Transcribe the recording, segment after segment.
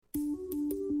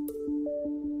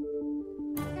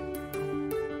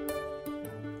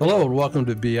Hello and welcome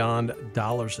to Beyond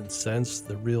Dollars and Cents,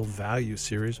 the Real Value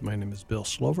Series. My name is Bill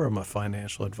Slover. I'm a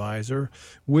financial advisor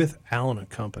with Allen &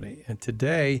 Company. And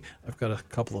today I've got a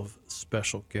couple of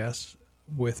special guests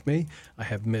with me. I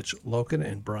have Mitch Loken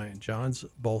and Brian Johns,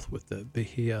 both with the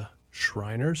Bahia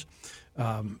Shriners.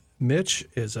 Mitch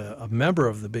is a member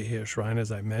of the Bahia Shrine,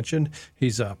 as I mentioned.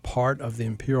 He's a part of the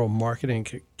Imperial Marketing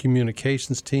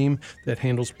Communications team that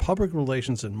handles public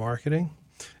relations and marketing.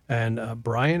 And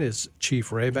Brian is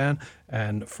Chief Ray-Ban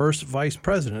and first Vice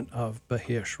President of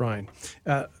Bahia Shrine.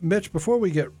 Mitch, before we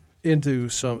get into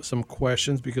some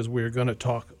questions, because we're going to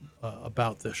talk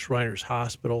about the Shriners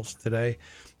Hospitals today,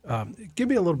 give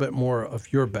me a little bit more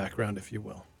of your background, if you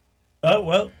will. I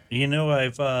was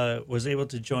able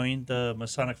to join the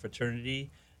Masonic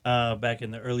fraternity back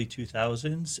in the early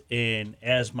 2000s, and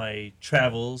as my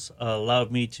travels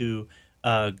allowed me to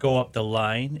go up the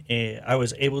line, I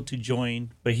was able to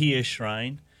join Bahia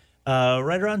Shrine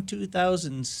right around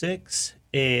 2006,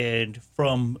 and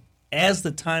as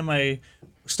the time I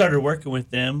started working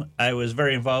with them, I was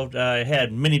very involved. I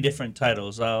had many different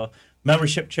titles: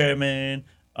 membership chairman,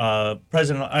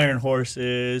 president of Iron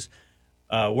Horses,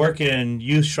 working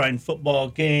youth shrine football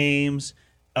games,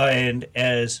 and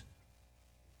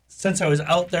since I was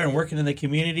out there and working in the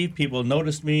community, people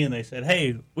noticed me and they said,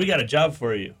 "Hey, we got a job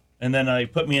for you." And then they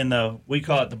put me in we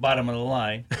call it the bottom of the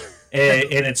line, and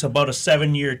it's about a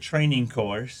 7-year training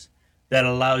course that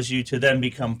allows you to then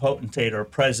become potentate or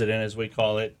president, as we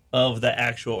call it, of the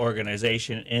actual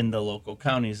organization in the local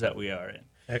counties that we are in.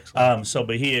 Excellent. So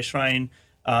Bahia Shrine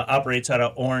operates out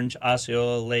of Orange,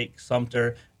 Osceola, Lake,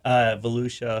 Sumter,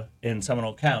 Volusia, and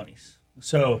Seminole counties.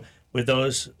 So with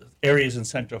those areas in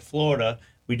Central Florida,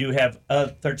 we do have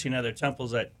 13 other temples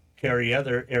that carry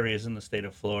other areas in the state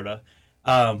of Florida.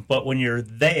 But when you're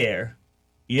there,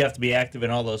 you have to be active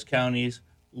in all those counties,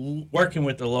 working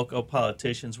with the local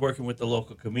politicians, working with the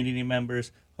local community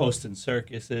members, hosting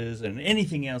circuses, and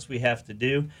anything else we have to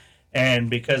do. And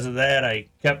because of that, I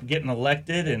kept getting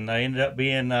elected, and I ended up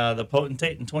being the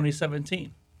potentate in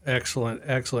 2017. Excellent.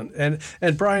 And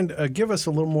Brian, give us a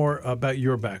little more about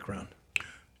your background.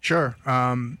 Sure.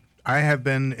 I have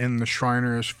been in the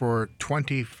Shriners for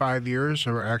 25 years,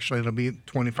 or actually it'll be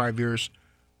 25 years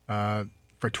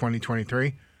for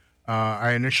 2023.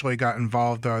 I initially got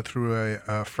involved through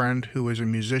a friend who was a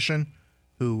musician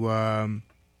who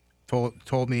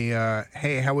told me,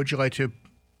 hey, how would you like to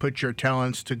put your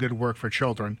talents to good work for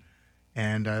children?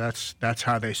 And that's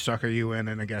how they sucker you in,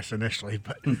 and I guess initially.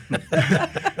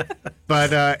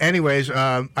 But anyways,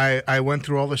 I went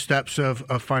through all the steps of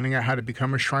finding out how to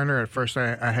become a Shriner. At first,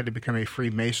 I had to become a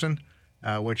Freemason,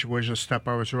 which was a step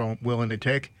I was willing to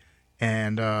take.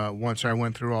 And once I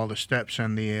went through all the steps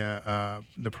and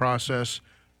the process,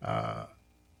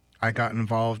 I got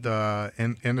involved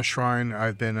in the Shrine.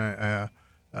 I've been a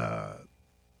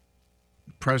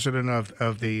president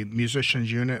of the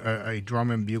musicians unit, a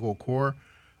drum and bugle corps,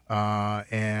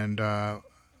 and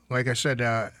like I said,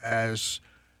 as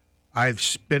I've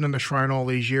been in the Shrine all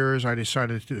these years, I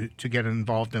decided to get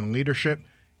involved in leadership,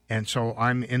 and so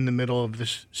I'm in the middle of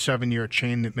this 7-year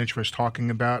chain that Mitch was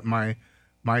talking about.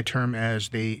 My term as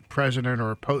the president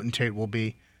or potentate will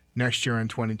be next year in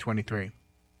 2023.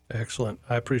 Excellent.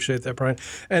 I appreciate that, Brian.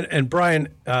 And Brian,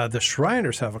 the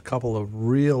Shriners have a couple of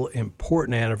real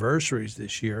important anniversaries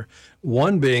this year,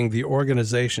 one being the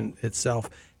organization itself.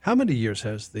 How many years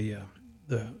has the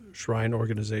Shrine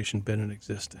organization been in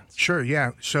existence? Sure,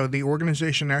 yeah. So the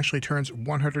organization actually turns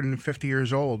 150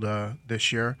 years old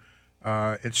this year.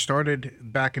 It started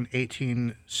back in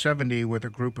 1870 with a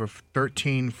group of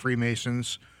 13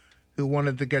 Freemasons who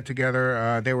wanted to get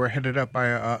together. They were headed up by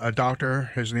a doctor.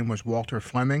 His name was Walter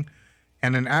Fleming,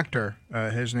 and an actor.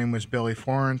 His name was Billy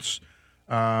Florence.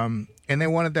 And they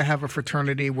wanted to have a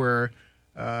fraternity where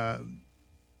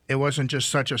it wasn't just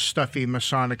such a stuffy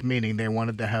Masonic meeting. They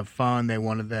wanted to have fun. They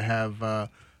wanted to have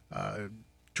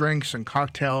drinks and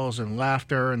cocktails and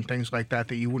laughter and things like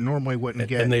that you normally wouldn't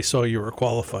get. And they saw you were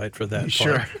qualified for that.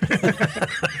 Sure.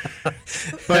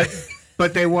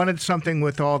 but they wanted something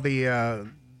with all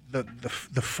the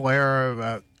flair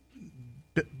of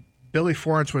Billy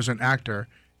Florence was an actor,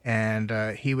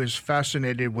 and he was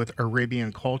fascinated with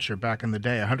Arabian culture back in the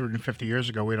day. 150 years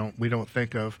ago, we don't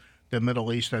think of the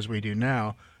Middle East as we do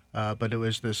now, but it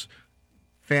was this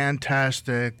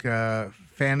fantastic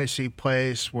fantasy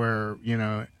place where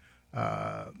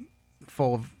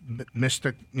full of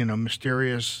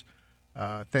mysterious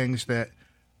things that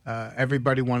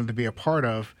everybody wanted to be a part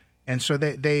of. And so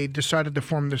they decided to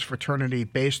form this fraternity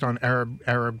based on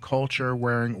Arab culture,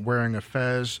 wearing a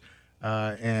fez,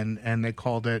 and they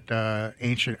called it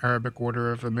Ancient Arabic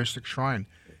Order of the Mystic Shrine.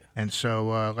 And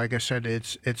so, like I said,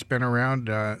 it's been around.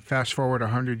 Fast forward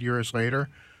 100 years later,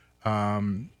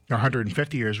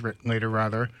 150 years later,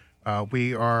 rather,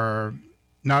 we are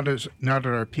not at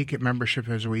our peak at membership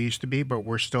as we used to be, but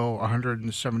we're still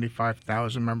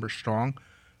 175,000 members strong.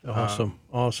 Awesome.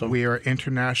 We are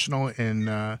international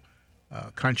in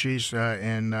countries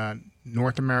in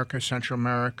North America, Central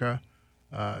America,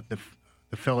 the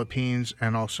Philippines,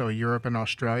 and also Europe and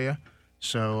Australia.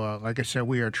 So, like I said,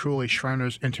 we are truly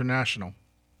Shriners International.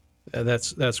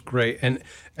 That's great.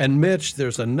 And Mitch,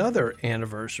 there's another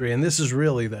anniversary, and this is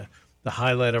really the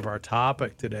highlight of our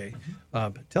topic today.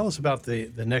 Tell us about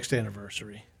the next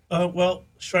anniversary. Well,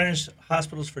 Shriners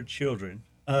Hospitals for Children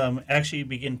actually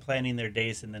began planning their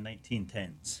days in the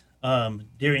 1910s.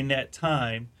 During that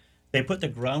time, they put the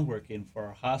groundwork in for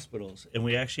our hospitals, and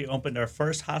we actually opened our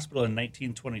first hospital in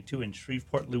 1922 in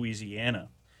Shreveport, Louisiana.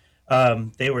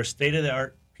 They were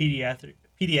state-of-the-art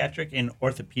pediatric and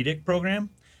orthopedic program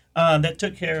that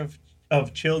took care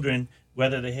of children,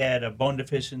 whether they had a bone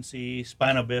deficiency,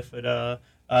 spinal bifida,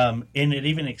 and it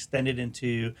even extended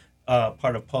into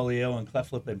part of polio and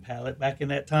cleft lip and palate back in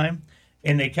that time.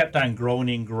 And they kept on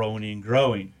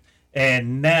growing.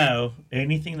 And now,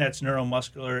 anything that's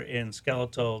neuromuscular and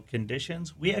skeletal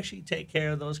conditions, we actually take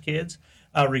care of those kids,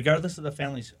 regardless of the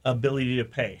family's ability to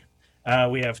pay.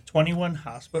 We have 21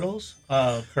 hospitals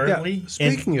currently. Yeah,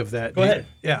 speaking of that, go ahead.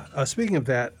 Speaking of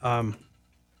that,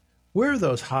 where are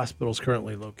those hospitals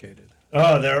currently located?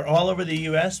 Oh, they're all over the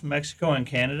U.S., Mexico, and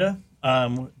Canada.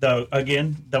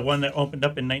 The one that opened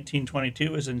up in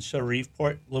 1922 is in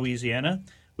Shreveport, Louisiana.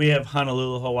 We have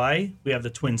Honolulu, Hawaii. We have the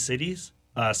Twin Cities,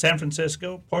 San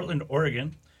Francisco, Portland,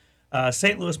 Oregon,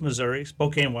 St. Louis, Missouri,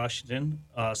 Spokane, Washington,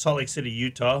 Salt Lake City,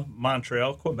 Utah,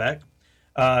 Montreal, Quebec,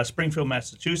 Springfield,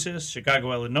 Massachusetts,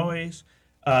 Chicago, Illinois,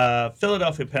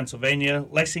 Philadelphia, Pennsylvania,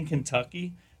 Lexington,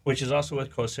 Kentucky, which is also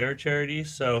with COSERA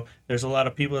Charities. So there's a lot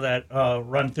of people that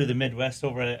run through the Midwest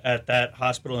over at that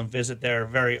hospital and visit there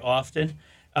very often.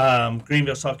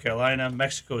 Greenville, South Carolina,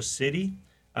 Mexico City,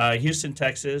 Houston,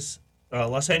 Texas,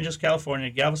 Los Angeles, California,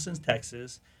 Galveston,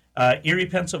 Texas, Erie,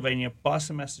 Pennsylvania,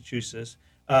 Boston, Massachusetts,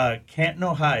 Canton,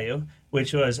 Ohio,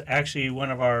 which was actually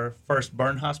one of our first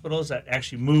burn hospitals that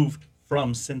actually moved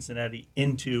from Cincinnati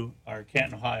into our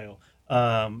Canton, Ohio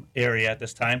area at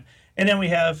this time. And then we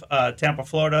have Tampa,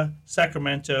 Florida,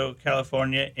 Sacramento,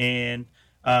 California, and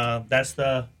that's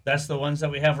the ones that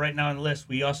we have right now on the list.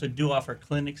 We also do offer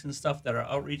clinics and stuff that are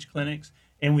outreach clinics,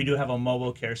 and we do have a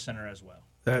mobile care center as well.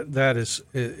 That is,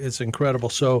 it's incredible.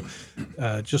 So,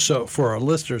 just so for our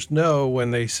listeners know, when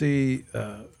they see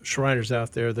Shriners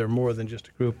out there, they're more than just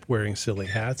a group wearing silly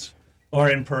hats. Or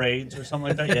in parades or something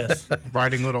like that, yes.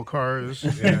 Riding little cars.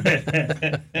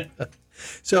 Yeah.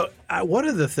 So, one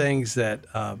of the things that,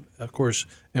 of course,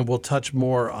 and we'll touch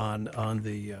more on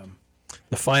the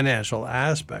financial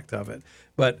aspect of it,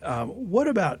 but what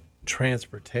about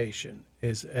transportation?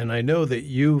 And I know that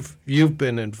you've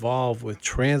been involved with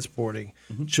transporting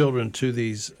children to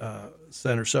these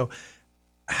centers. So,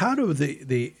 how do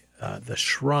the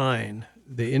shrine,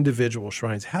 the individual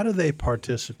shrines, how do they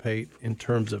participate in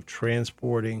terms of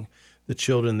transporting the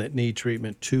children that need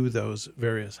treatment to those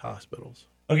various hospitals?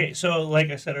 Okay, so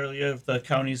like I said earlier, the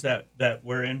counties that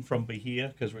we're in from Bahia,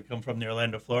 because we come from the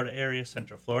Orlando, Florida area,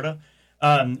 Central Florida,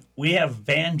 we have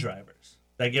van drivers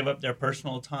that give up their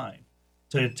personal time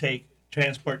to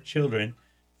transport children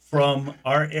from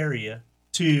our area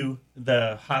to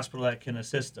the hospital that can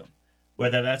assist them.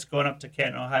 Whether that's going up to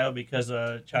Canton, Ohio because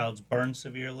a child's burned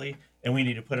severely and we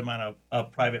need to put them on a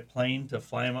private plane to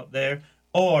fly them up there,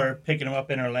 or picking them up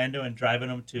in Orlando and driving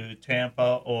them to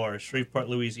Tampa or Shreveport,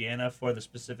 Louisiana for the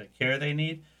specific care they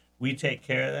need. We take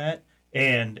care of that,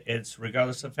 and it's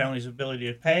regardless of family's ability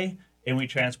to pay, and we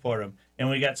transport them. And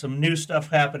we got some new stuff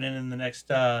happening in the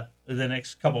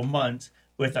next couple months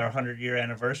with our 100-year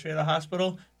anniversary of the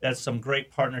hospital. That's some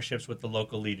great partnerships with the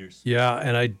local leaders. Yeah,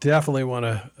 and I definitely want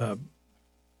to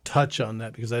touch on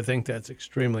that because I think that's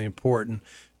extremely important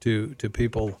to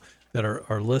people that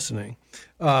are listening.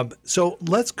 So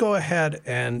let's go ahead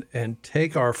and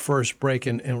take our first break,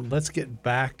 and let's get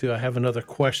back to, I have another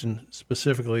question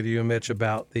specifically to you, Mitch,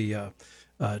 about the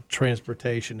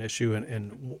transportation issue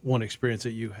and one experience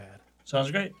that you had.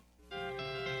 Sounds great.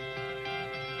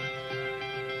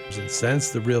 And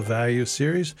Cents, the Real Value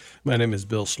Series. My name is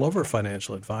Bill Slover,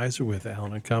 financial advisor with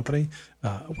Allen & Company.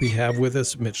 We have with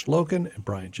us Mitch Logan and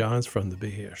Brian Johns from the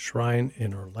Bahia Shrine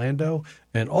in Orlando.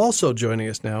 And also joining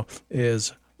us now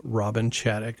is Robin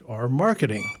Chaddock, our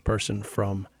marketing person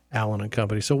from Allen &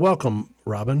 Company. So welcome,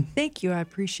 Robin. Thank you. I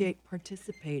appreciate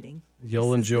participating.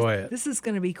 You'll enjoy it. This is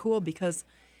going to be cool because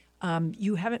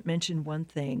You haven't mentioned one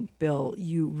thing, Bill.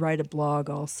 You write a blog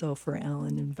also for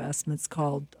Allen Investments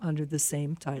called under the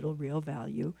same title, Real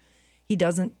Value. He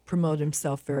doesn't promote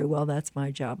himself very well. That's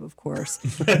my job, of course.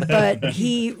 But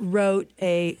he wrote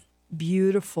a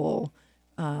beautiful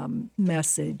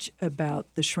message about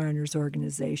the Shriners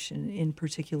organization, in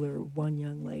particular, one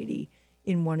young lady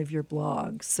in one of your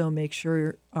blogs. So make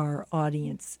sure our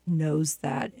audience knows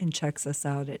that and checks us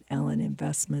out at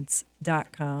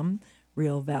alleninvestments.com,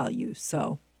 Real Value.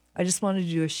 So I just wanted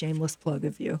to do a shameless plug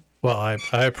of you. Well,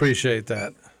 I appreciate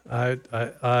that. I'd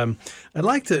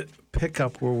like to pick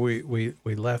up where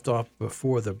we left off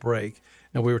before the break,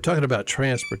 and we were talking about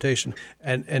transportation.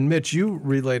 And Mitch, you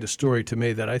relayed a story to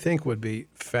me that I think would be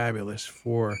fabulous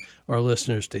for our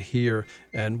listeners to hear.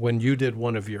 And when you did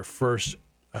one of your first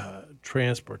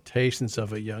transportations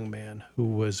of a young man who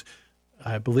was,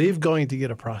 I believe, going to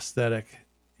get a prosthetic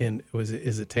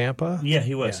is it Tampa? Yeah,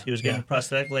 he was. Yeah. He was getting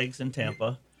prosthetic legs in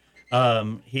Tampa.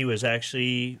 He was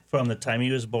actually, from the time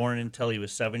he was born until he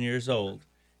was 7 years old,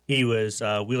 he was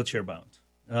wheelchair bound.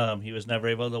 He was never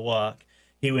able to walk.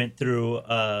 He went through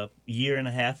a year and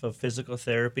a half of physical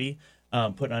therapy,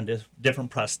 put on different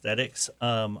prosthetics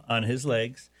on his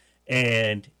legs.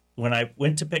 And when I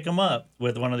went to pick him up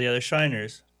with one of the other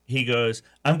Shriners, he goes,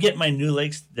 "I'm getting my new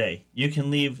legs today. You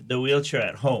can leave the wheelchair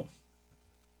at home."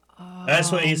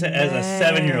 That's what he said as a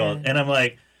 7-year-old. And I'm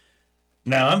like,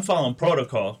 now I'm following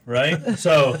protocol, right?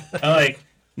 So I'm like,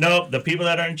 nope, the people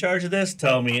that are in charge of this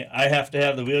tell me I have to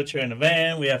have the wheelchair in the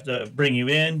van. We have to bring you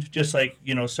in, just like,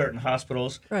 certain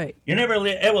hospitals. Right. You're never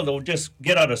able to just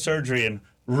get out of surgery and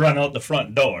run out the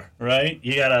front door, right?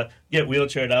 You got to get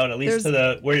wheelchaired out, at least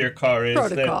to where your car is.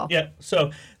 Protocol. Yeah. So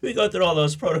we go through all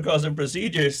those protocols and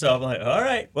procedures. So I'm like, all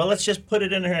right, well, let's just put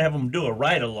it in here and have them do a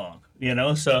ride along,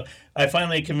 So I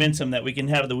finally convinced him that we can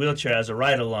have the wheelchair as a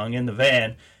ride along in the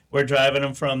van. We're driving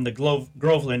him from the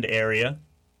Groveland area.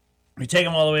 We take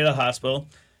him all the way to the hospital,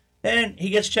 and he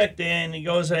gets checked in. He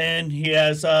goes in. He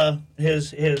has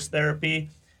his therapy.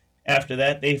 After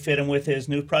that, they fit him with his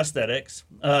new prosthetics.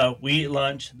 We eat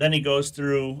lunch. Then he goes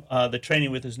through the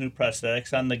training with his new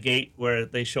prosthetics on the gate where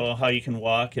they show how you can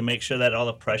walk and make sure that all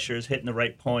the pressure is hitting the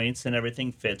right points and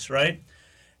everything fits right.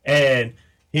 And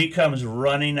he comes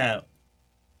running out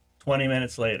 20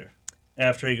 minutes later.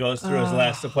 After he goes through his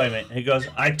last appointment, he goes,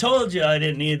 "I told you I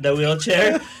didn't need the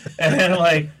wheelchair." And I'm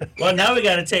like, well, now we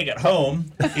got to take it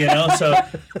home, So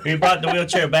we brought the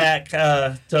wheelchair back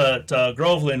to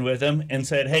Groveland with him and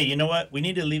said, "Hey, you know what? We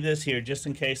need to leave this here just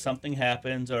in case something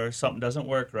happens or something doesn't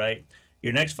work right.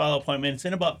 Your next follow appointment is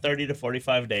in about 30 to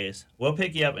 45 days. We'll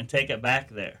pick you up and take it back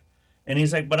there." And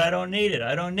he's like, "But I don't need it.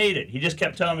 I don't need it." He just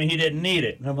kept telling me he didn't need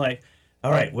it. And I'm like,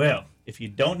 all right, well, if you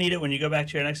don't need it when you go back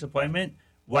to your next appointment,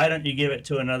 why don't you give it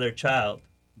to another child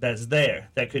that's there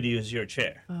that could use your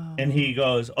chair? Oh. And he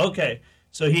goes, okay.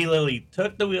 So he literally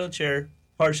took the wheelchair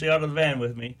partially out of the van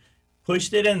with me,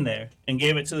 pushed it in there, and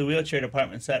gave it to the wheelchair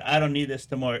department and said, "I don't need this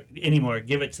anymore.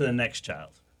 Give it to the next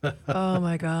child." Oh,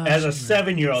 my gosh. As a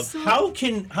 7-year-old,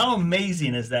 how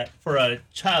amazing is that for a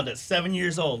child that's 7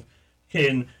 years old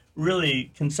can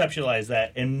really conceptualize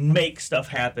that and make stuff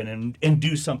happen and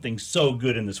do something so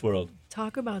good in this world?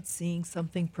 Talk about seeing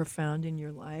something profound in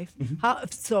your life. Mm-hmm.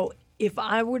 So if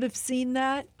I would have seen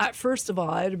that, first of all,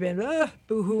 I'd have been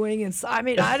boo-hooing, and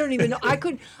I don't even know.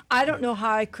 I don't know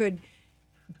how I could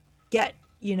get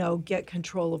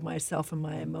control of myself and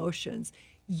my emotions.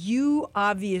 You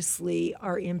obviously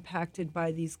are impacted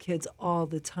by these kids all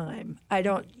the time.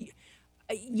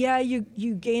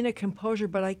 You gain a composure,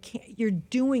 but I can't. You're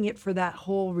doing it for that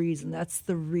whole reason. That's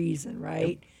the reason,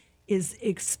 right? Yep. Is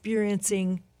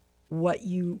experiencing what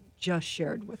you just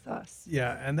shared with us.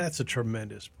 Yeah, and that's a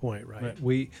tremendous point, right?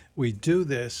 We do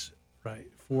this, right,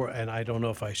 and I don't know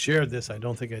if I shared this, I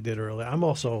don't think I did earlier. I'm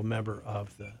also a member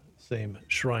of the same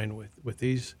shrine with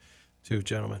these two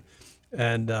gentlemen.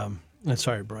 And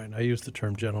sorry, Brian, I use the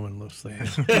term gentleman loosely.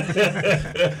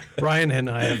 Brian and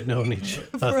I have known each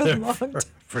other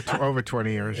for over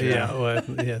 20 years. Yeah,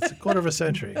 it's a quarter of a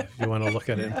century, if you want to look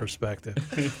at it in perspective.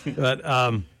 But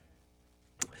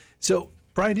so,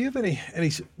 Brian, do you have any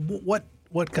what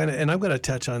kind of, and I'm going to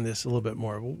touch on this a little bit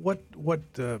more. What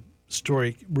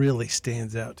story really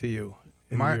stands out to you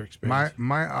in your experience?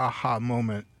 My aha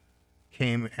moment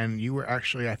came, and you were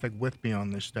actually, I think, with me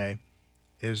on this day,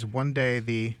 is one day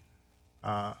the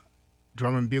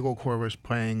Drum and Bugle Corps was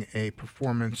playing a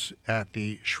performance at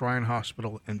the Shrine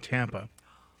Hospital in Tampa,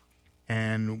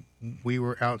 and we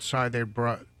were outside. They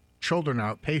brought children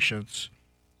out, patients,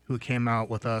 who came out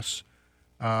with us,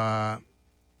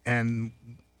 and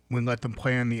we let them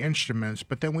play on the instruments.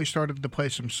 But then we started to play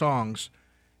some songs,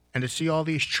 and to see all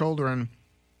these children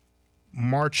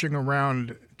marching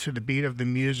around to the beat of the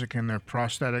music in their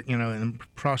prosthetic, in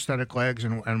prosthetic legs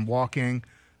and walking.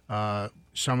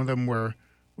 Some of them were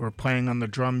playing on the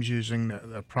drums using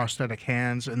the prosthetic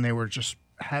hands, and they were just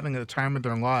having the time of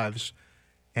their lives.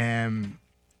 And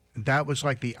that was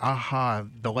like the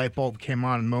light bulb came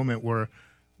on moment where,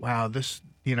 wow, this,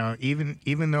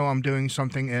 even though I'm doing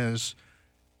something as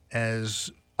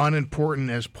unimportant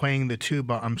as playing the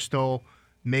tuba, I'm still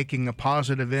making a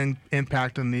positive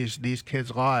impact on these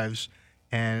kids' lives,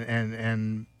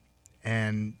 and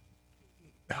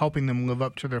helping them live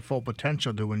up to their full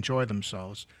potential to enjoy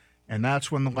themselves. And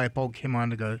that's when the light bulb came on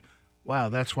to go, wow,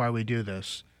 that's why we do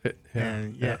this.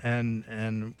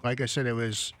 And like I said, it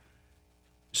was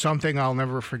something I'll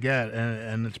never forget,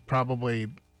 and it's probably,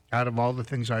 out of all the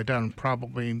things I've done,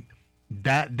 probably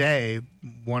that day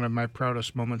one of my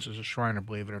proudest moments as a Shriner,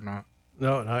 believe it or not.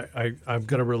 No, and I'm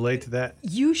going to relate to that.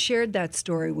 You shared that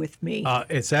story with me.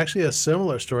 It's actually a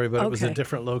similar story, but it was a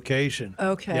different location.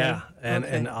 Okay. Yeah,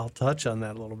 and I'll touch on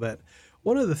that a little bit.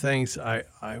 One of the things I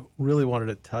really wanted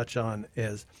to touch on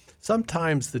is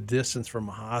sometimes the distance from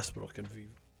a hospital can be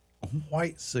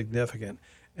quite significant.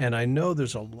 And I know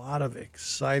there's a lot of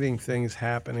exciting things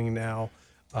happening now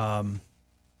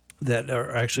that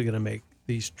are actually going to make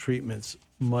these treatments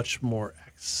much more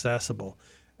accessible.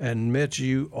 And Mitch,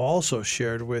 you also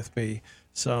shared with me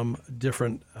some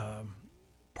different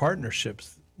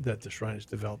partnerships that the Shriners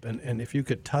develop. And if you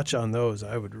could touch on those,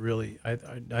 I would really,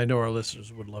 I know our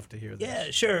listeners would love to hear this. Yeah,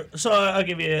 sure. So I'll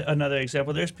give you another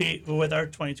example. There's with our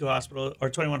 22 hospitals, or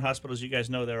 21 hospitals, you guys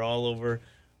know they're all over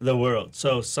the world.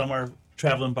 So some are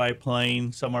traveling by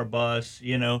plane, some are bus,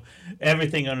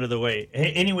 everything under the way.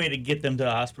 Any way to get them to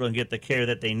the hospital and get the care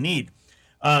that they need.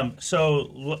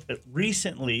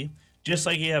 Recently, just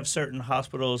like you have certain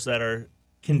hospitals that are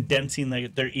condensing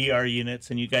their ER units,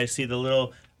 and you guys see the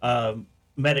little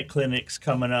medic clinics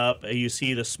coming up, you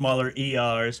see the smaller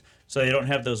ERs, so they don't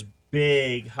have those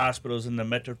big hospitals in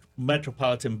the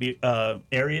metropolitan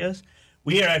areas.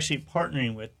 We are actually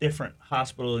partnering with different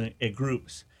hospital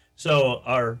groups. So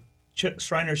our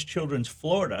Shriners Children's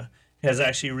Florida has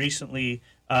actually recently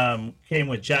came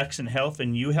with Jackson Health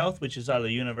and UHealth, which is out of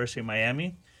the University of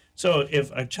Miami. So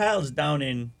if a child's down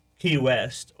in Key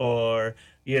West or,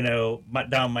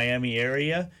 down Miami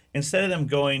area, instead of them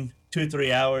going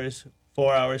 2-3 hours,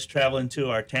 4 hours traveling to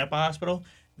our Tampa hospital,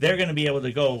 they're going to be able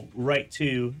to go right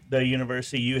to the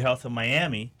University UHealth of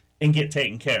Miami and get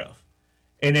taken care of.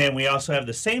 And then we also have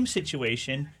the same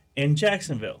situation in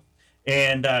Jacksonville.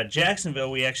 And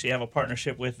Jacksonville, we actually have a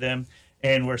partnership with them,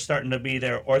 and we're starting to be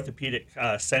their orthopedic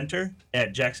center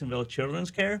at Jacksonville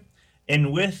Children's Care.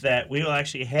 And with that, we will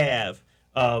actually have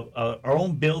our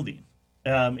own building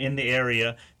in the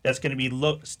area that's going to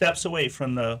be steps away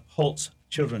from the Holtz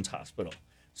Children's Hospital.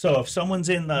 So if someone's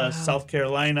in the South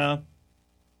Carolina,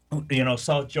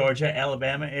 South Georgia,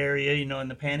 Alabama area, in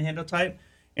the Panhandle type,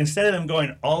 instead of them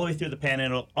going all the way through the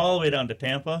Panhandle, all the way down to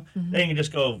Tampa, they can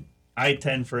just go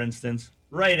I-10, for instance,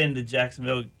 right into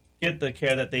Jacksonville, get the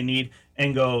care that they need,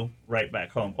 and go right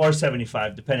back home, or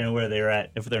 75, depending on where they're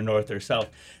at, if they're north or south.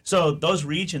 So those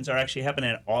regions are actually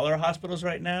happening at all our hospitals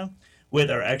right now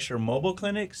with our extra mobile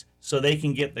clinics, so they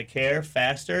can get the care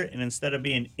faster, and instead of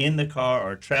being in the car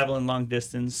or traveling long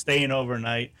distance, staying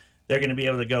overnight, they're going to be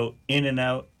able to go in and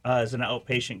out as an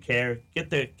outpatient care, get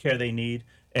the care they need,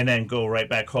 and then go right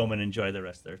back home and enjoy the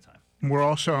rest of their time. We're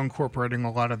also incorporating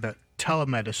a lot of the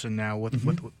telemedicine now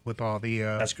with all the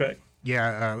That's correct.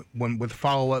 With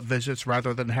follow-up visits,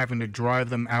 rather than having to drive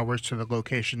them hours to the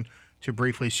location to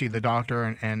briefly see the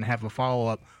doctor and have a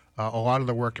follow-up, a lot of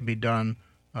the work can be done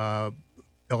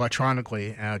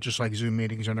electronically, just like Zoom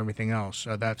meetings and everything else.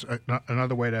 That's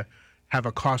another way to have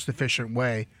a cost-efficient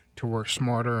way to work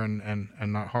smarter and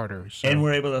not harder. So. And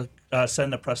we're able to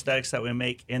send the prosthetics that we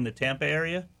make in the Tampa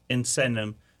area and send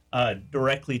them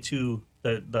directly to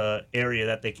the area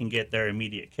that they can get their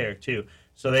immediate care to.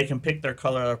 So they can pick their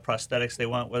color of prosthetics they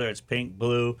want, whether it's pink,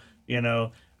 blue, they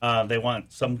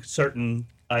want some certain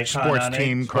icon sports on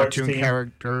team, it, cartoon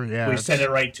character. Yeah, we send it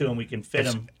right to them. We can fit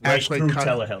them right through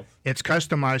telehealth. It's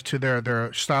customized to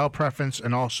their style preference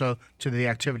and also to the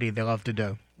activity they love to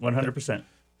do. 100%.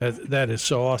 That is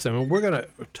so awesome. And we're going to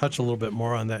touch a little bit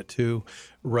more on that, too,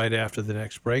 right after the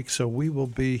next break. So we will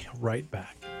be right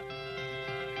back.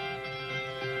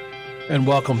 And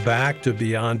welcome back to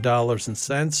Beyond Dollars and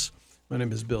Cents. My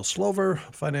name is Bill Slover,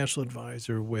 financial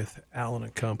advisor with Allen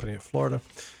 & Company of Florida.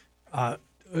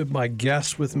 My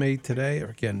guests with me today are,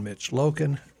 again, Mitch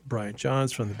Loken, Brian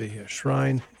Johns from the Behia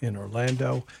Shrine in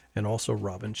Orlando, and also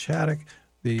Robin Chaddock,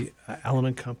 the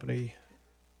Allen & Company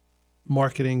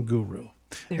marketing guru.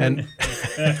 And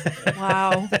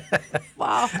Wow.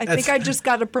 Wow. I think I just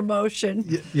got a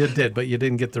promotion. you did, but you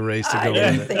didn't get the raise to I go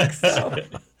didn't with it. think so.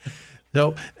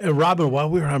 So, Robin, while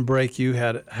we were on break, you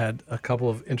had a couple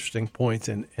of interesting points,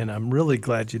 and I'm really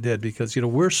glad you did because,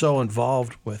 we're so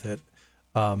involved with it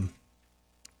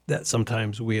that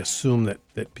sometimes we assume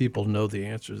that people know the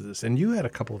answers to this. And you had a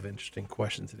couple of interesting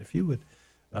questions, and if you would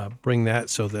bring that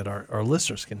so that our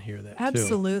listeners can hear that too.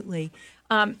 Absolutely.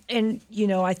 And,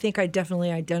 I think I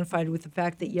definitely identified with the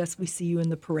fact that, yes, we see you in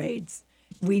the parades.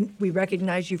 We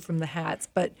recognize you from the hats.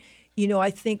 But, I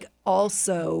think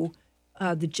also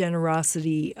the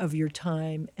generosity of your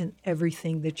time and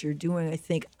everything that you're doing. I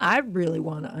think I really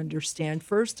want to understand.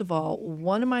 First of all,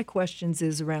 one of my questions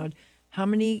is around how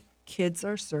many kids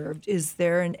are served. Is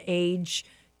there an age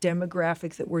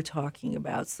demographic that we're talking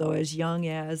about? So as young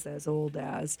as old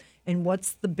as, and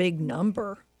what's the big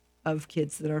number of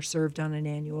kids that are served on an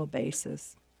annual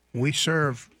basis? We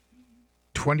serve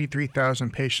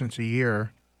 23,000 patients a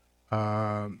year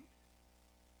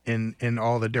in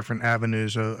all the different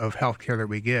avenues of healthcare that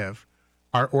we give.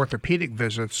 Our orthopedic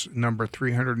visits number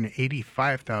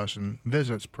 385,000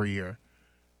 visits per year.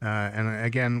 And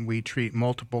again, we treat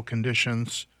multiple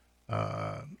conditions.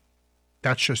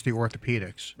 That's just the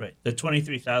orthopedics. Right. The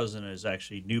 23,000 is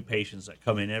actually new patients that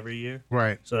come in every year.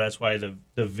 Right. So that's why the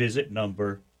visit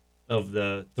number of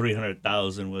the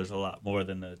 300,000 was a lot more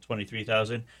than the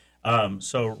 23,000.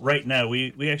 So right now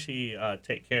we actually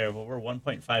take care of over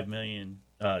 1.5 million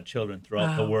children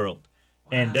throughout the world.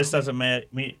 And this doesn't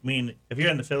mean if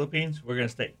you're in the Philippines, we're going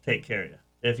to take care of you.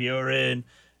 If you're in,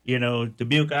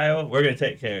 Dubuque, Iowa, we're going to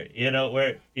take care of you.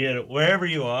 Wherever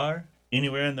you are,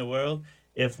 anywhere in the world,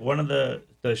 if one of the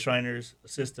Shriners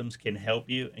systems can help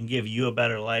you and give you a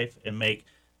better life and make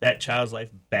that child's life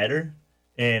better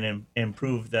and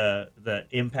improve the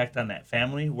impact on that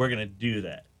family, we're going to do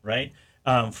that, right?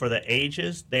 For the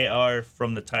ages, they are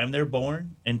from the time they're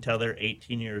born until they're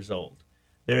 18 years old.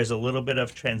 There is a little bit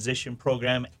of transition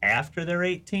program after they're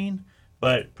 18,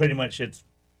 but pretty much it's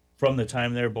from the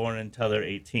time they're born until they're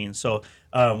 18. So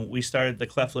we started the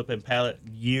cleft lip and palate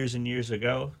years and years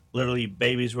ago. Literally,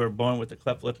 babies were born with the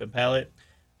cleft lip and palate.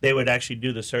 They would actually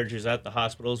do the surgeries at the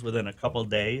hospitals within a couple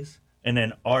days. And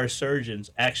then our surgeons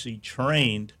actually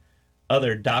trained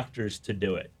other doctors to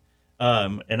do it.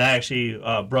 And I actually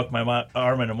broke my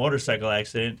arm in a motorcycle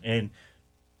accident. And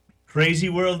crazy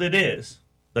world it is.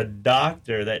 The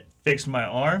doctor that fixed my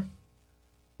arm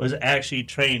was actually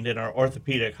trained in our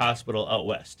orthopedic hospital out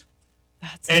west.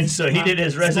 And so he did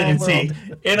his residency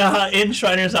in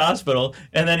Shriners Hospital,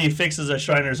 and then he fixes a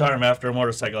Shriners arm after a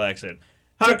motorcycle accident.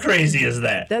 How crazy is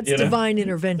that? That's divine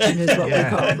intervention is what we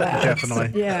call that.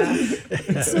 Definitely. Yeah.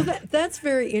 So that's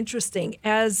very interesting.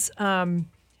 As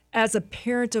a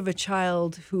parent of a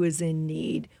child who is in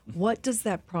need, what does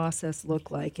that process look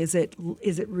like? Is it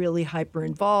really hyper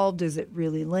involved? Is it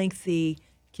really lengthy?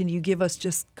 Can you give us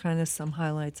just kind of some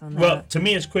highlights on that? Well, to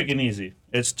me, it's quick and easy.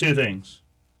 It's two things.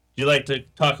 Do you like to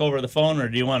talk over the phone, or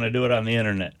do you want to do it on the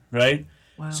internet, right?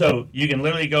 Wow. So you can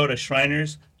literally go to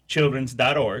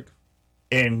shrinerschildrens.org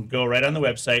and go right on the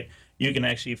website. You can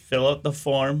actually fill out the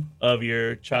form of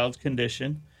your child's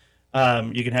condition.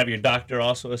 You can have your doctor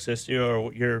also assist you,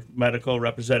 or your medical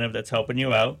representative that's helping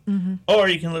you out. Mm-hmm. Or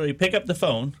you can literally pick up the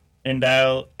phone and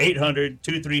dial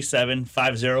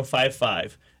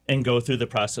 800-237-5055 and go through the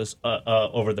process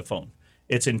over the phone.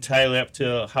 It's entirely up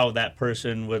to how that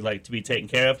person would like to be taken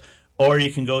care of. Or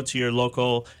you can go to your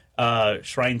local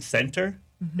Shrine Center,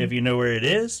 if you know where it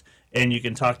is, and you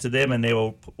can talk to them, and they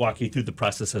will walk you through the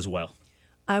process as well.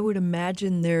 I would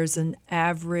imagine there's an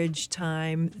average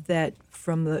time that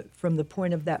from the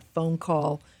point of that phone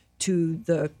call to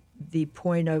the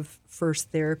point of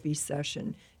first therapy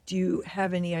session. Do you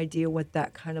have any idea what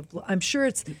that kind of? I'm sure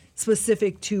it's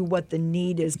specific to what the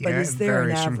need is, but is there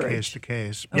an average? It varies from average? case to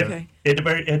case. Okay.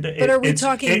 But are we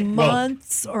talking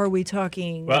months, or are we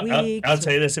talking weeks? I'll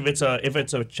tell you this: if it's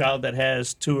a child that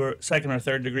has second or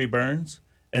third degree burns,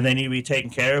 and they need to be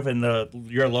taken care of, and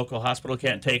your local hospital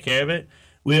can't take care of it,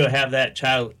 we will have that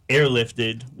child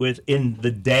airlifted within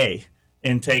the day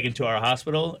and taken to our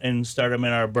hospital and start them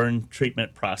in our burn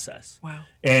treatment process. Wow.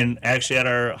 And actually at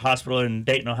our hospital in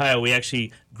Dayton, Ohio, we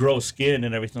actually grow skin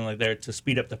and everything like that to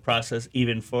speed up the process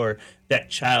even for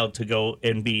that child to go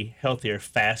and be healthier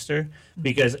faster,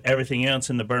 because everything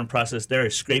else in the burn process, they're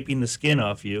scraping the skin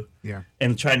off you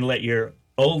and trying to let your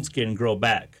old skin grow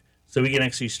back. So we can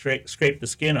actually scrape the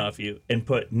skin off you and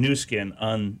put new skin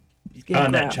on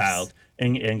that child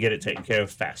and get it taken care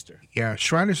of faster. Yeah,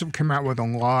 Shriners have come out with a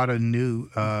lot of new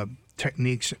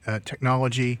techniques,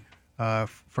 technology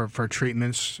for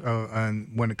treatments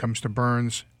and when it comes to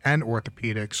burns. and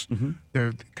orthopedics.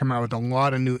 They've come out with a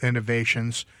lot of new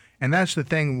innovations. And that's the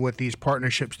thing with these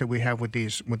partnerships that we have with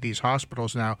these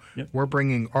hospitals now. Yep. We're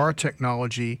bringing our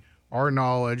technology, our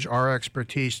knowledge, our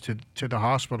expertise to the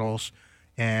hospitals,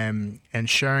 and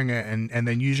sharing it, and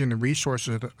then using the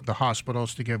resources of the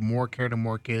hospitals to give more care to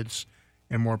more kids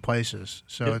in more places.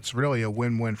 So Yep. it's really a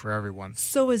win-win for everyone.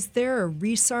 So is there a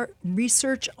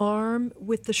research arm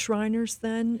with the Shriners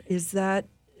then? Is that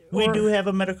We or- do have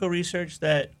a medical research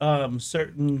that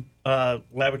certain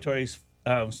laboratories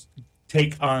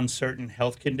take on certain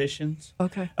health conditions.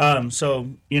 Okay.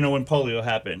 So when polio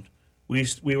happened, we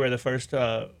were the first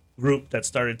group that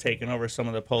started taking over some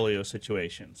of the polio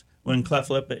situations. When cleft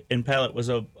lip and palate was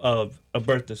a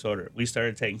birth disorder, we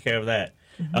started taking care of that.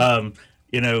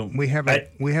 We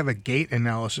have a gait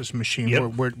analysis machine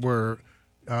Yep. where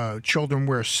children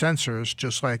wear sensors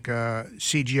just like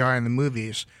CGI in the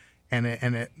movies, and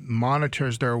it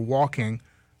monitors their walking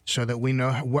so that we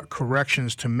know what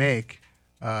corrections to make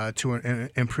to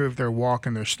improve their walk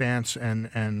and their stance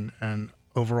and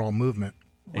overall movement.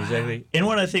 Exactly. And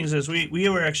one of the things is we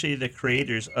were actually the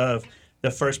creators of the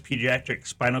first pediatric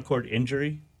spinal cord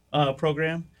injury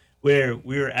program, where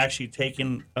we were actually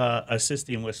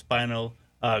assisting with spinal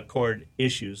cord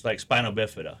issues like spinal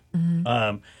bifida.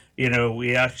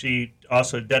 We actually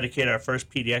also dedicated our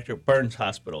first pediatric burns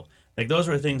hospital. Like those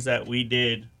were things that we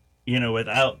did,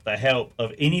 without the help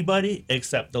of anybody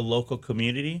except the local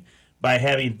community, by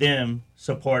having them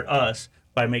support us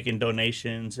by making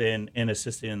donations and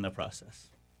assisting in the process.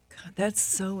 God, that's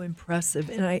so impressive,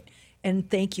 and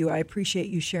thank you. I appreciate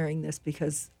you sharing this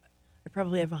because I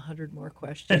probably have 100 more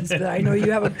questions, but I know you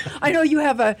have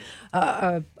a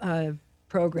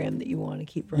program that you want to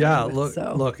keep running. Yeah, with,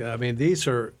 look. I mean, these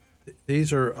are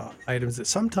items that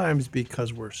sometimes,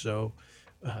 because we're so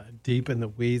deep in the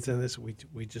weeds in this,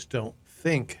 we just don't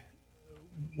think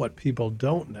what people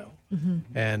don't know,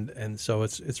 and so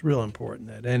it's real important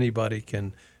that anybody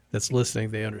that's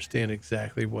listening, they understand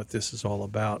exactly what this is all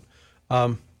about.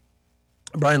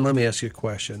 Brian, let me ask you a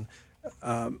question.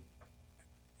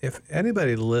 If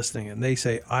anybody listening and they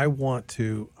say, I want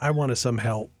to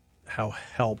somehow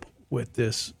help with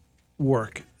this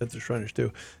work that the Shriners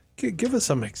do, give us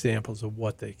some examples of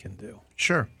what they can do.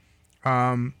 Sure.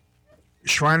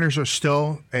 Shriners are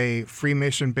still a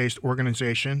Freemason-based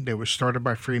organization. They were started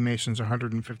by Freemasons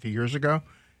 150 years ago,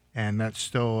 and that's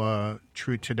still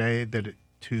true today, that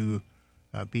to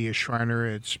be a Shriner,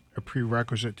 it's a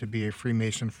prerequisite to be a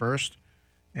Freemason first.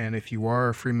 And if you are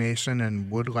a Freemason and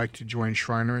would like to join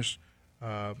Shriners,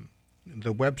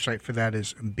 the website for that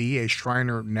is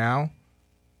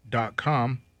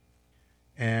beashrinernow.com.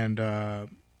 And, of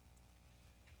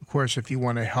course, if you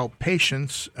want to help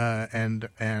patients and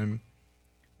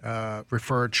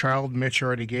refer a child, Mitch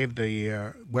already gave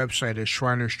the website is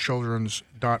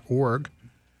shrinerschildrens.org.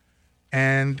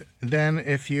 And then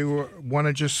if you want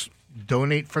to just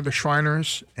donate for the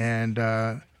Shriners and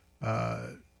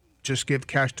just give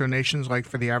cash donations like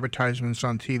for the advertisements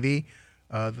on TV,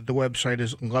 the website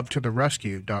is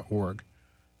lovetotherescue.org.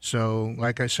 So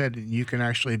like I said, you can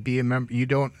actually be a member. You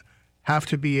don't have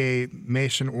to be a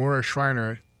Mason or a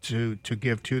Shriner to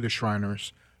give to the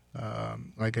Shriners.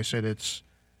 Like I said, it's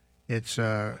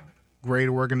a great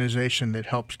organization that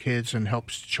helps kids and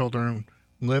helps children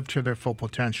live to their full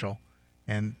potential.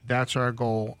 And that's our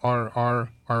goal. Our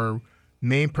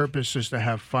main purpose is to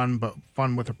have fun, but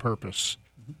fun with a purpose.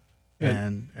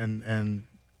 And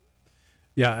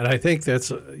Yeah, and I think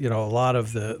that's a lot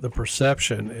of the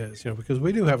perception is because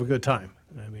we do have a good time.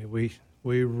 I mean, we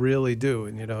really do,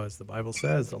 and as the Bible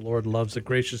says, the Lord loves a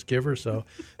gracious giver. So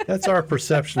that's our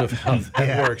perception of how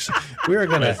that works.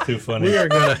 That's too funny.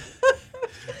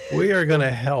 We are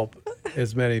gonna help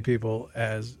as many people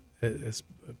as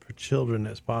children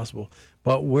as possible,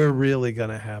 but we're really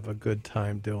gonna have a good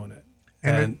time doing it,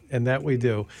 and that we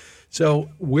do. So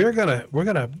we're gonna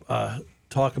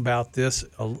talk about this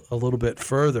a little bit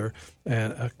further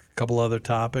and a couple other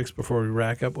topics before we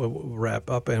wrap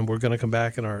up, and we're going to come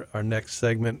back in our next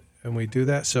segment and we do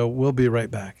that. So we'll be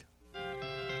right back.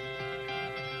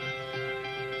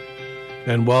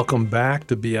 And welcome back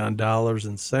to Beyond Dollars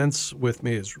and Cents. With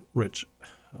me is Mitch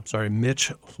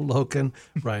Loken,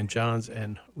 Brian Johns,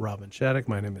 and Robin Shattuck.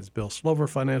 My name is Bill Slover,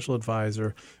 financial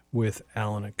advisor with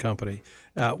Allen & Company.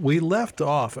 We left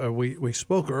off, we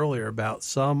spoke earlier about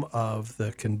some of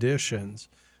the conditions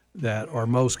that are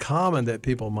most common that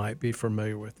people might be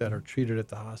familiar with that are treated at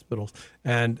the hospitals.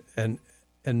 And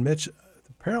Mitch,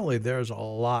 apparently there's a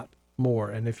lot more.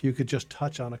 And if you could just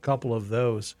touch on a couple of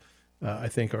those, I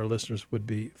think our listeners would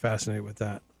be fascinated with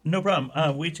that. No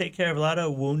problem. We take care of a lot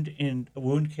of wound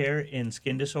care and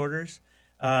skin disorders.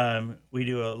 We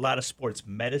do a lot of sports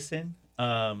medicine.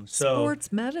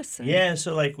 Sports medicine. Yeah,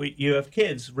 so like you have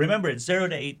kids. Remember, it's 0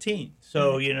 to 18.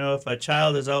 So if a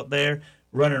child is out there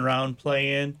running around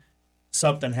playing,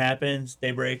 something happens,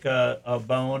 they break a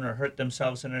bone or hurt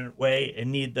themselves in a way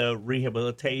and need the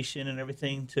rehabilitation and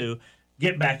everything to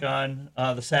get back on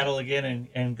the saddle again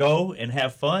and go and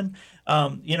have fun.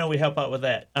 We help out with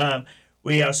that.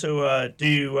 We also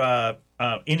do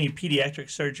any pediatric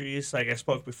surgeries, like I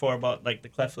spoke before about like the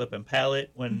cleft lip and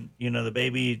palate. When the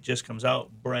baby just comes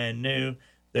out brand new,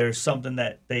 there's something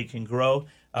that they can grow.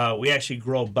 We actually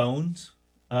grow bones.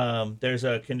 There's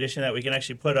a condition that we can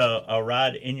actually put a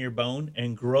rod in your bone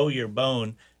and grow your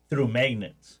bone through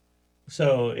magnets.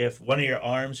 So if one of your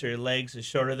arms or your legs is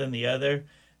shorter than the other,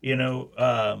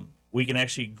 we can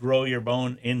actually grow your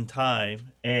bone in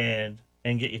time and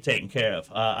get you taken care of.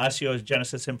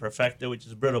 Osteogenesis imperfecta, which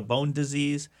is brittle bone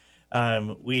disease.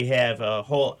 We have a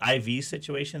whole IV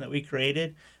situation that we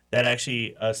created that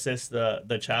actually assists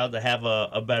the child to have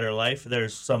a better life.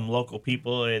 There's some local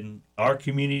people in our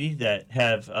community that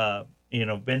have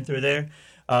been through there.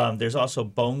 There's also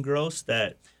bone growths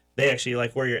that they actually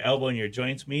like where your elbow and your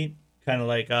joints meet, kind of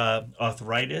like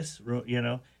arthritis.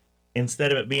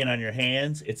 Instead of it being on your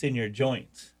hands, it's in your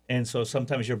joints, and so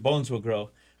sometimes your bones will grow.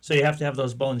 So you have to have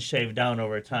those bones shaved down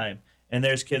over time. And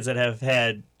there's kids that have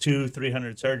had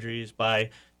 200-300 surgeries by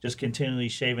just continually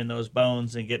shaving those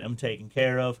bones and getting them taken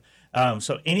care of.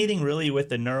 So anything really with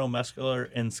the neuromuscular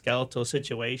and skeletal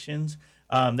situations,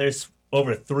 there's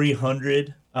over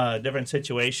 300 different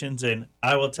situations. And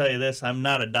I will tell you this, I'm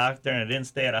not a doctor and I didn't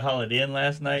stay at a Holiday Inn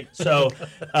last night. So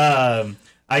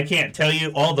I can't tell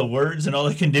you all the words and all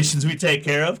the conditions we take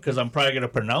care of because I'm probably going to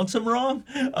pronounce them wrong.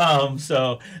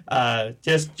 So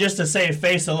just to save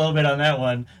face a little bit on that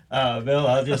one, Bill,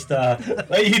 I'll just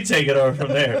let you take it over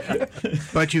from there.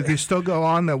 But you can still go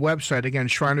on the website, again,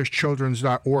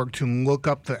 shrinerschildren's.org, to look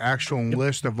up the actual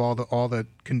list of all the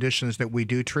conditions that we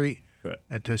do treat, Right.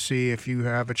 and to see if you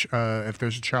have if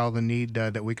there's a child in need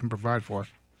that we can provide for.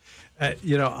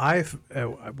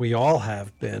 We all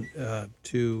have been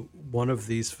to one of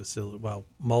these facilities, well,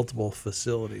 multiple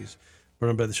facilities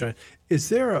run by the Shrine. Is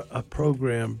there a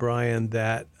program, Brian,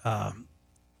 that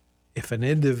if an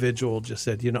individual just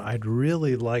said, I'd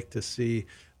really like to see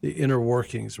the inner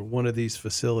workings of one of these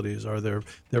facilities, are there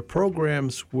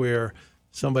programs where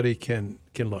somebody can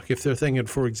look? If they're thinking,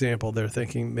 for example, they're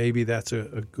thinking maybe that's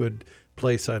a good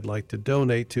place I'd like to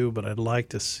donate to, but I'd like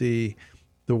to see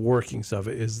the workings of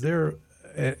it. Is there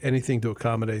anything to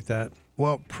accommodate that?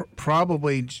 Well,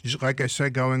 probably, like I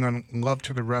said, going on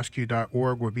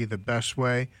lovetotherescue.org would be the best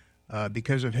way.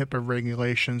 Because of HIPAA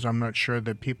regulations, I'm not sure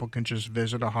that people can just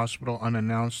visit a hospital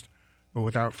unannounced or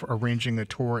without arranging a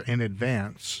tour in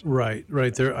advance. Right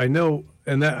there. I know,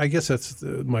 and I guess that's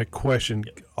my question.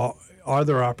 Are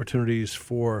there opportunities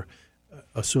for,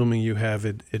 assuming you have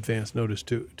advance notice,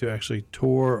 to actually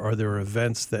tour? Are there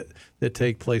events that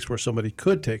take place where somebody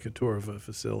could take a tour of a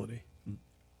facility?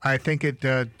 I think it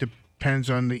depends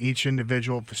on each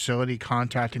individual facility,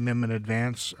 contacting them in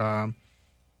advance.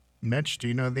 Mitch, do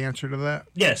you know the answer to that?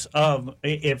 Yes.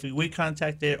 If we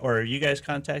contact it or you guys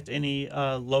contact any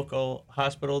local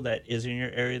hospital that is in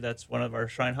your area, that's one of our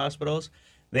Shrine hospitals,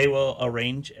 they will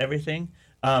arrange everything.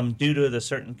 Due to the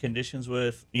certain conditions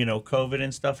with, COVID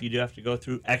and stuff, you do have to go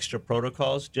through extra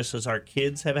protocols, just as our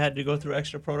kids have had to go through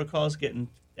extra protocols getting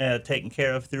taken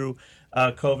care of through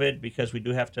COVID, because we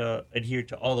do have to adhere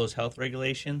to all those health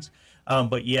regulations.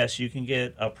 But yes, you can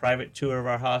get a private tour of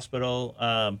our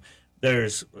hospital.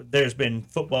 There's been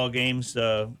football games,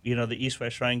 the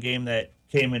East-West Shrine game that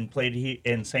came and played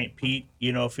in St. Pete,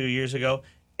 a few years ago.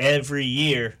 Every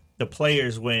year, the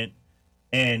players went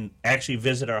and actually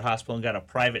visit our hospital and got a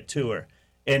private tour.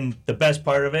 And the best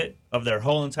part of it, of their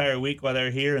whole entire week while they were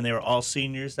here, and they were all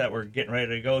seniors that were getting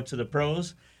ready to go to the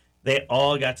pros, they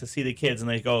all got to see the kids, and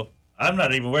they go, I'm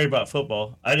not even worried about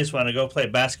football. I just want to go play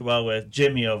basketball with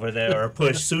Jimmy over there or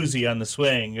push Susie on the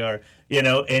swing, or,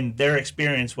 and their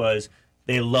experience was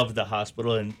they loved the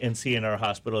hospital and seeing our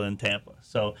hospital in Tampa.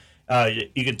 So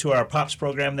you can tour our POPS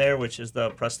program there, which is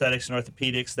the prosthetics and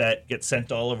orthopedics that get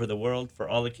sent all over the world for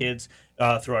all the kids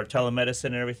through our telemedicine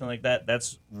and everything like that.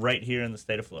 That's right here in the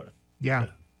state of Florida. Yeah.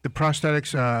 The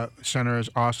prosthetics center is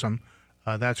awesome.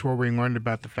 That's where we learned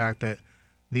about the fact that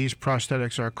these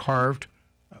prosthetics are carved,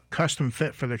 custom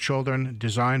fit for the children,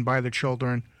 designed by the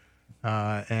children,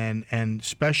 and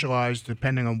specialized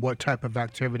depending on what type of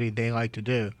activity they like to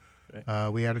do. Right.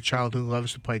 We had a child who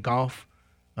loves to play golf,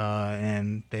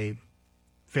 and they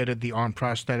fitted the arm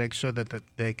prosthetics so that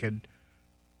they could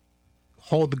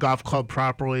hold the golf club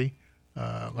properly.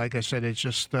 Like I said, it's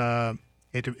just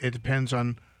it depends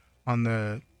on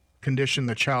the condition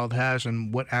the child has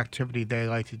and what activity they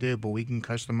like to do, but we can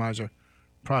customize a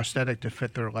prosthetic to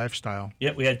fit their lifestyle.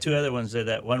 Yep, we had two other ones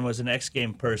that one was an X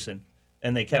game person,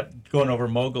 and they kept going over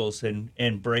moguls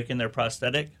and breaking their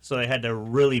prosthetic, so they had to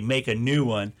really make a new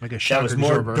one Like a that shock was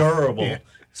more absorber. durable, Yeah.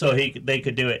 so they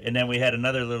could do it. And then we had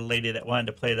another little lady that wanted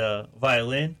to play the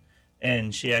violin,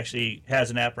 and she actually has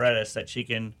an apparatus that she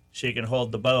can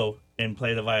hold the bow and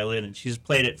play the violin, and she's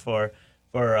played it for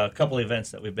a couple events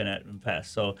that we've been at in the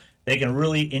past. So they can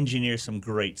really engineer some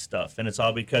great stuff, and it's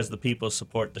all because the people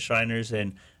support the Shriners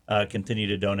and continue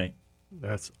to donate.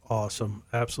 That's awesome.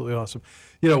 Absolutely awesome.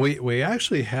 You know, we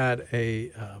actually had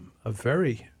a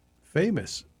very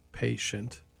famous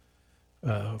patient,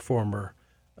 former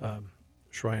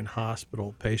Shrine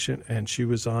Hospital patient, and she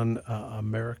was on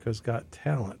America's Got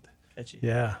Talent. Catchy.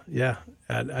 Yeah, yeah.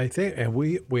 And I think, and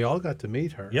we all got to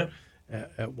meet her Yep.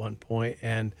 at one point,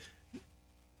 and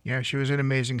Yeah, she was an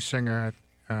amazing singer.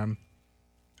 I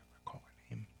recall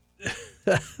her name.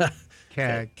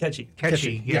 Catchy.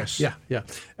 Catchy, yes. Yeah.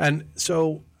 And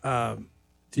so,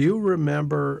 do you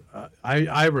remember?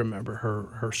 I remember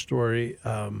her story,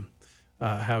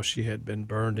 how she had been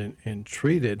burned and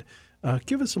treated.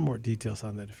 Give us some more details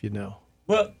on that, if you know.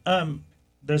 Well,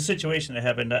 the situation that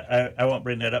happened, I won't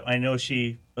bring that up. I know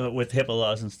she, with HIPAA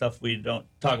laws and stuff, we don't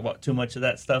talk about too much of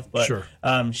that stuff. But Sure.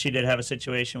 She did have a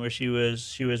situation where she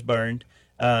was burned.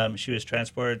 She was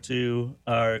transported to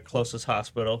our closest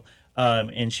hospital,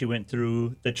 and she went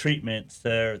through the treatments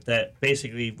there. That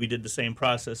basically we did the same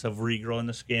process of regrowing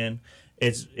the skin.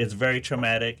 It's very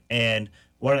traumatic, and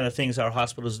one of the things our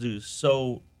hospitals do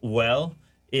so well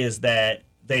is that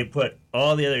they put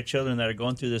all the other children that are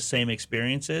going through the same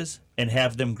experiences and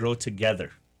have them grow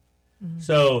together.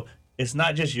 So it's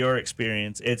not just your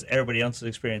experience; it's everybody else's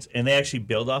experience, and they actually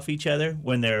build off each other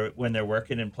when they're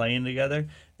working and playing together.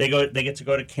 They get to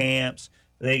go to camps.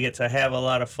 They get to have a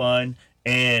lot of fun.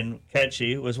 And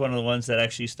Ketchy was one of the ones that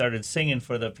actually started singing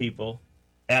for the people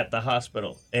at the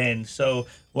hospital. And so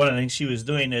one of the things she was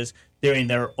doing is during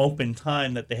their open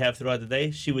time that they have throughout the day,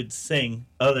 she would sing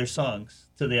other songs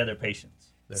to the other patients.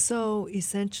 So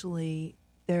essentially,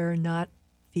 they're not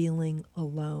feeling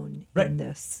alone Right. in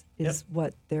this, is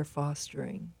what they're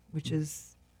fostering, which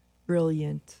is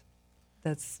brilliant.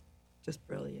 That's just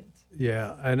brilliant.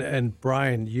 Yeah, and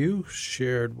Brian, you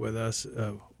shared with us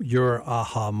your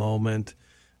aha moment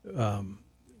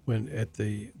when at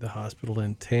the hospital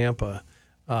in Tampa.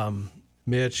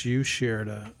 Mitch, you shared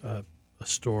a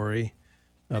story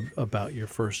about your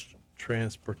first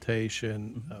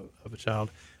transportation of a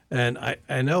child, and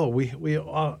I know we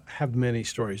all have many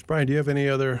stories. Brian, do you have any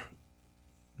other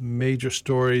major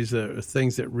stories or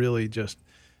things that really just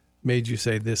made you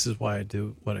say, "This is why I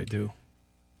do what I do"?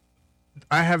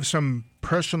 I have some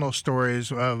personal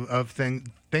stories of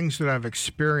things that I've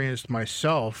experienced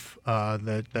myself,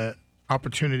 that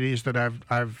opportunities that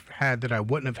I've had that I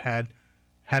wouldn't have had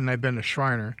hadn't I been a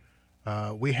Shriner.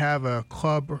 We have a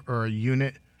club or a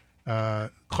unit,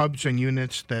 clubs and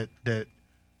units that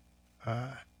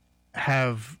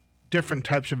have different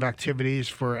types of activities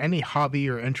for any hobby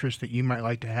or interest that you might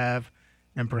like to have,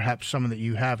 and perhaps some that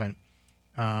you haven't.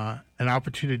 An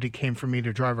opportunity came for me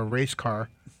to drive a race car.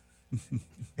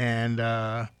 And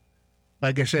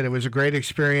like I said, it was a great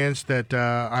experience that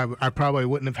I probably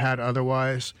wouldn't have had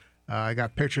otherwise. I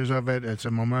got pictures of it. It's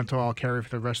a memento I'll carry for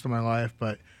the rest of my life.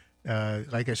 But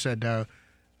like I said,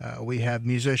 we have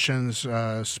musicians,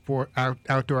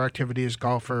 outdoor activities,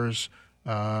 golfers,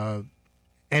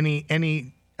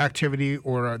 any activity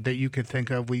or that you could think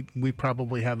of. We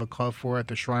probably have a club for at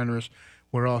the Shriners.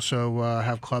 We also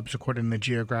have clubs according to the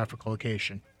geographic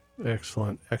location.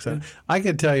 Excellent. I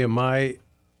can tell you my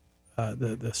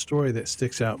the story that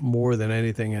sticks out more than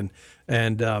anything,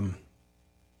 and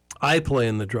I play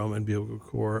in the drum and bugle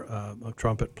corps, a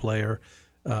trumpet player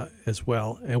as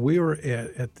well, and we were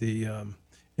at the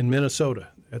in Minnesota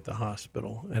at the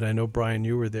hospital, and I know Brian,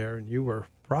 you were there, and you were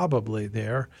probably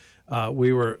there.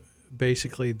 We were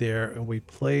basically there, and we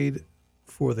played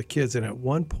for the kids, and at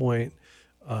one point,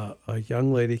 a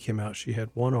young lady came out. She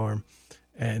had one arm,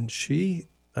 and she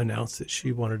announced that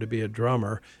she wanted to be a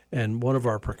drummer, and one of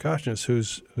our percussionists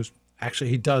who's actually,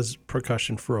 he does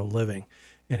percussion for a living,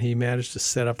 and he managed to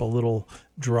set up a little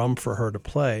drum for her to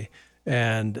play,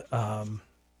 and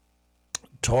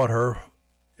taught her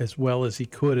as well as he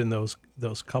could in those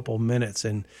couple minutes.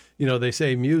 And you know, they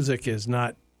say music is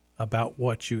not about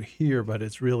what you hear, but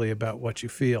it's really about what you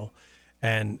feel.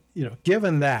 And, you know,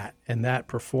 given that and that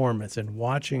performance and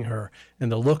watching her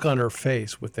and the look on her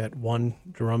face with that one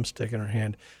drumstick in her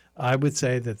hand, I would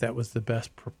say that was the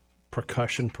best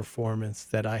percussion performance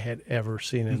that I had ever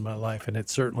seen in my life, and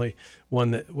it's certainly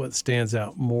one that what stands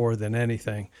out more than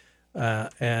anything.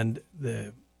 And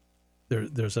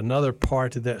there's another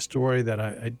part to that story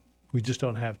that we just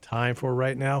don't have time for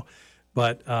right now,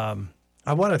 but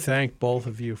I want to thank both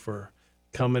of you for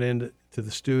coming into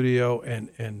the studio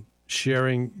and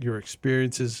sharing your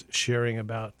experiences, sharing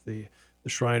about the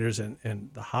Shriners and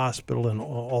the hospital and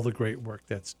all the great work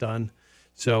that's done.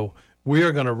 So we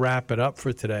are going to wrap it up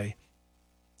for today.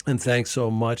 And thanks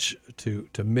so much to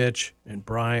Mitch and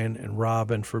Brian and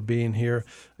Robin for being here.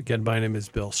 Again, my name is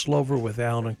Bill Slover with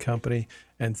Allen & Company,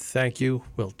 and thank you.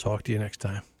 We'll talk to you next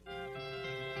time.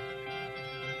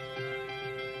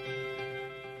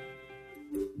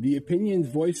 The opinions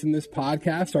voiced in this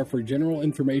podcast are for general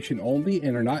information only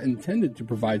and are not intended to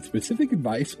provide specific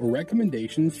advice or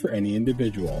recommendations for any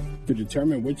individual. To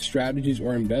determine which strategies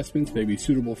or investments may be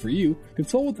suitable for you,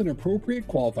 consult with an appropriate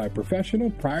qualified professional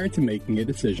prior to making a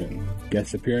decision.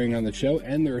 Guests appearing on the show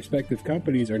and their respective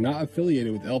companies are not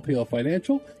affiliated with LPL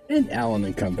Financial and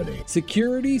Allen & Company.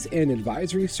 Securities and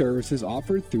advisory services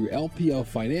offered through LPL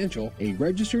Financial, a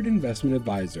registered investment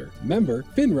advisor. Member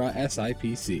FINRA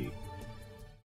SIPC.